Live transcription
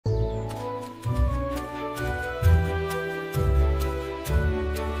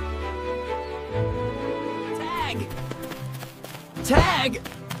bag!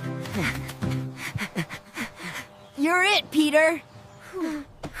 You're it, Peter!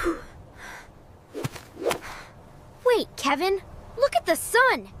 Wait, Kevin. Look at the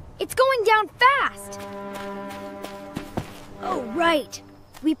sun. It's going down fast. Oh, right.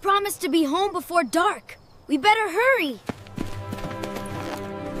 We promised to be home before dark. We better hurry.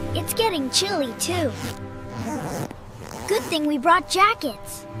 It's getting chilly, too. Good thing we brought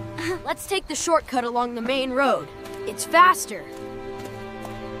jackets. Let's take the shortcut along the main road. It's faster.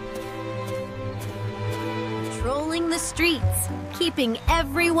 Patrolling the streets, keeping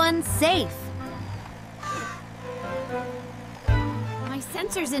everyone safe. My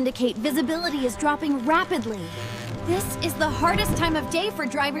sensors indicate visibility is dropping rapidly. This is the hardest time of day for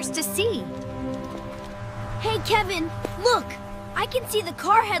drivers to see. Hey, Kevin, look! I can see the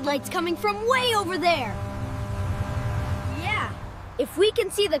car headlights coming from way over there. Yeah, if we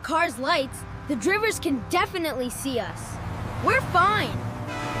can see the car's lights, the drivers can definitely see us. We're fine.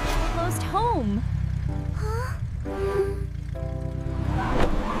 Almost home.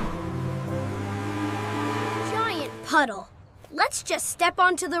 Giant puddle. Let's just step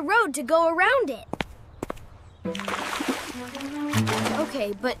onto the road to go around it.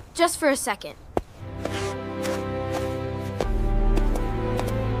 Okay, but just for a second.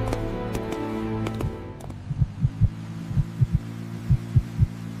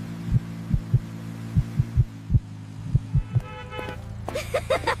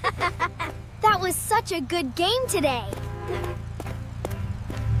 That was such a good game today.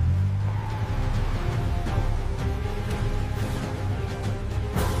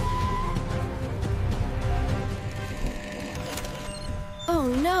 Oh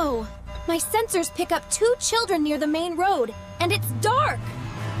no! My sensors pick up 2 children near the main road, and it's dark!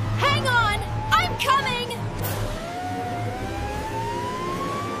 Hang on! I'm coming!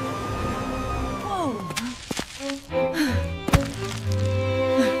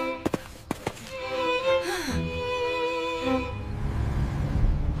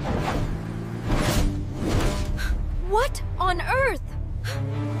 What on earth?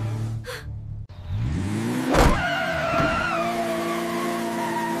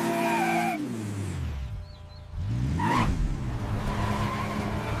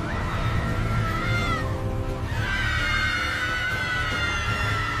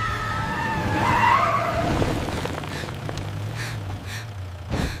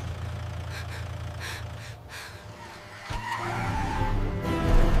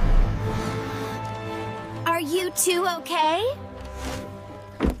 Are you two okay?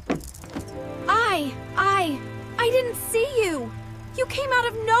 I didn't see you! You came out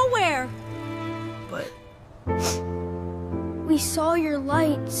of nowhere! But We saw your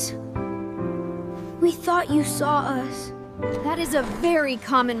lights. We thought you saw us. That is a very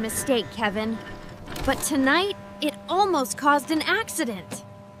common mistake, Kevin. But tonight, it almost caused an accident.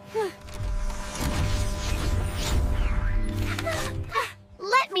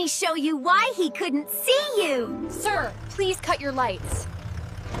 Let me show you why he couldn't see you. Sir, please cut your lights.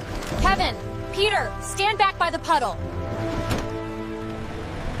 Kevin, Peter, stand back by the puddle.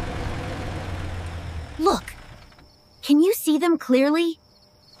 Look! Can you see them clearly?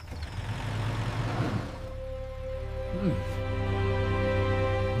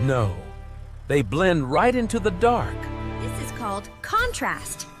 No. They blend right into the dark. This is called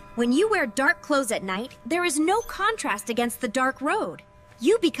contrast. When you wear dark clothes at night, there is no contrast against the dark road.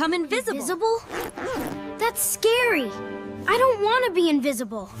 You become invisible. Invisible? That's scary. I don't want to be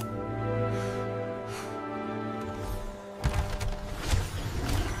invisible.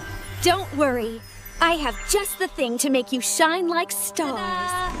 Don't worry. I have just the thing to make you shine like stars.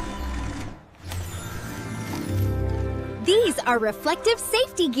 Ta-da! These are reflective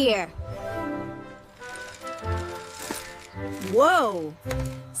safety gear. Whoa!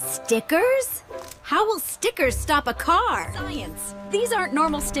 Stickers? How will stickers stop a car? Science! These aren't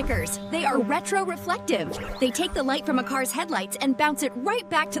normal stickers. They are retro-reflective. They take the light from a car's headlights and bounce it right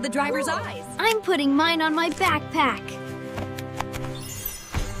back to the driver's eyes. I'm putting mine on my backpack.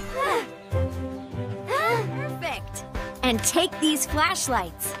 Perfect! And take these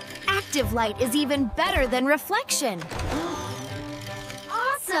flashlights. Active light is even better than reflection.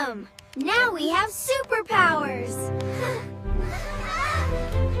 Awesome! Now we have superpowers.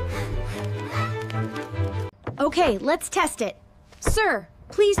 Okay, let's test it. Sir,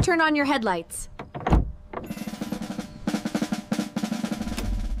 please turn on your headlights.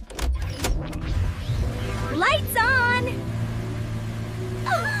 Lights on!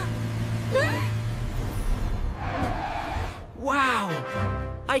 wow!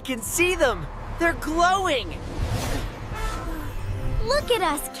 I can see them! They're glowing! Look at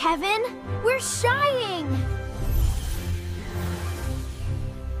us, Kevin. We're shying.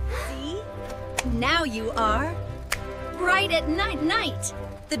 now you are bright at night.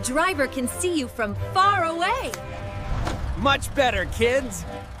 The driver can see you from far away. Much better, kids.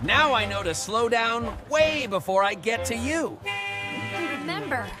 Now I know to slow down way before I get to you.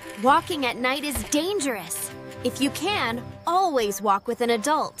 Remember, walking at night is dangerous. If you can, always walk with an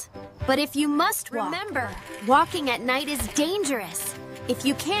adult. But if you must walk, remember, walking at night is dangerous. If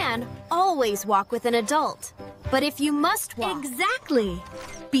you can, always walk with an adult. But if you must walk... Exactly.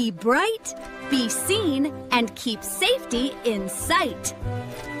 Be bright, be seen, and keep safety in sight.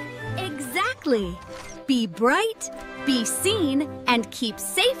 Exactly. Be bright, be seen, and keep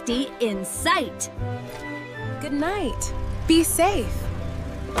safety in sight. Good night. Be safe.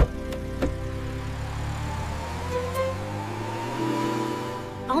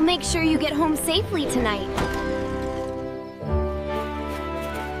 I'll make sure you get home safely tonight.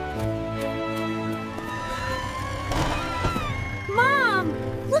 Mom,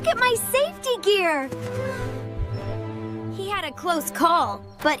 look at my safety gear. He had a close call,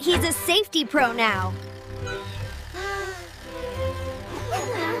 but he's a safety pro now.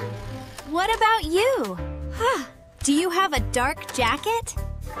 What about you? Do you have a dark jacket?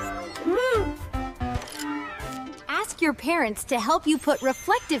 Ask your parents to help you put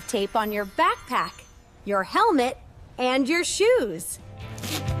reflective tape on your backpack, your helmet, and your shoes.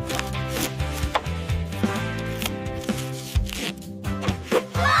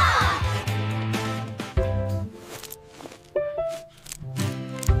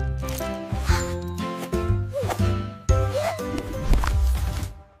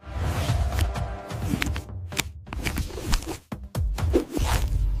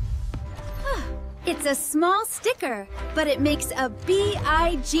 It's a small sticker, but it makes a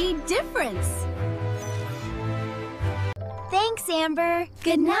big difference. Thanks, Amber.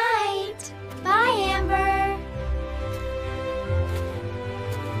 Good night. Bye, Amber.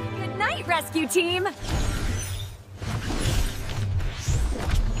 Good night, rescue team.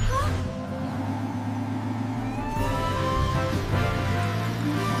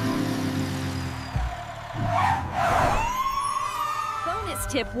 Bonus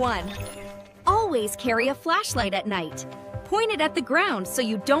tip 1. Always carry a flashlight at night. Point it at the ground so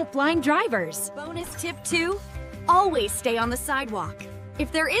you don't blind drivers. Bonus tip 2. Always stay on the sidewalk.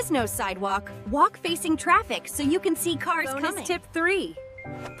 If there is no sidewalk, walk facing traffic so you can see cars coming. Bonus tip 3.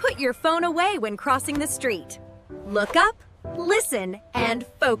 Put your phone away when crossing the street. Look up, listen, and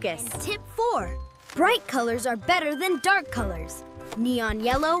focus. And tip 4. Bright colors are better than dark colors. Neon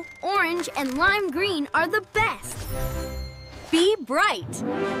yellow, orange, and lime green are the best. Be bright.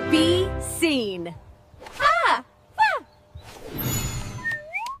 Be seen. Ah!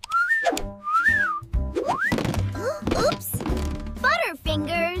 Oops!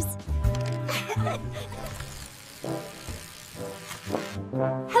 Butterfingers!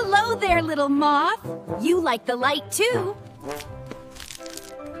 Hello there, little moth. You like the light too.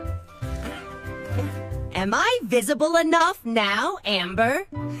 Am I visible enough now, Amber?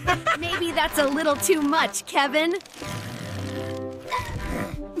 Maybe that's a little too much, Kevin.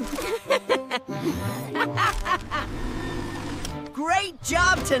 Great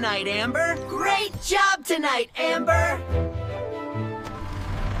job tonight, Amber! Great job tonight, Amber!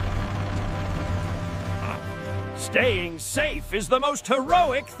 Staying safe is the most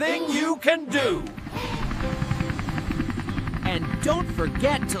heroic thing you can do. And don't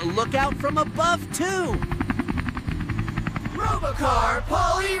forget to look out from above, too! Robocar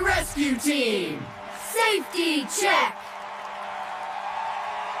Poli Rescue Team! Safety check!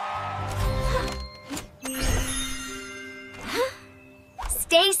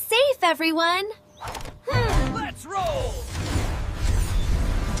 Stay safe, everyone! Let's roll!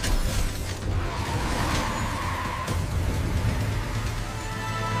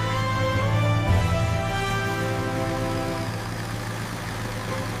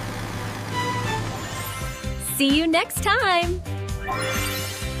 See you next time.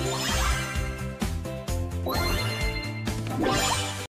 Woo!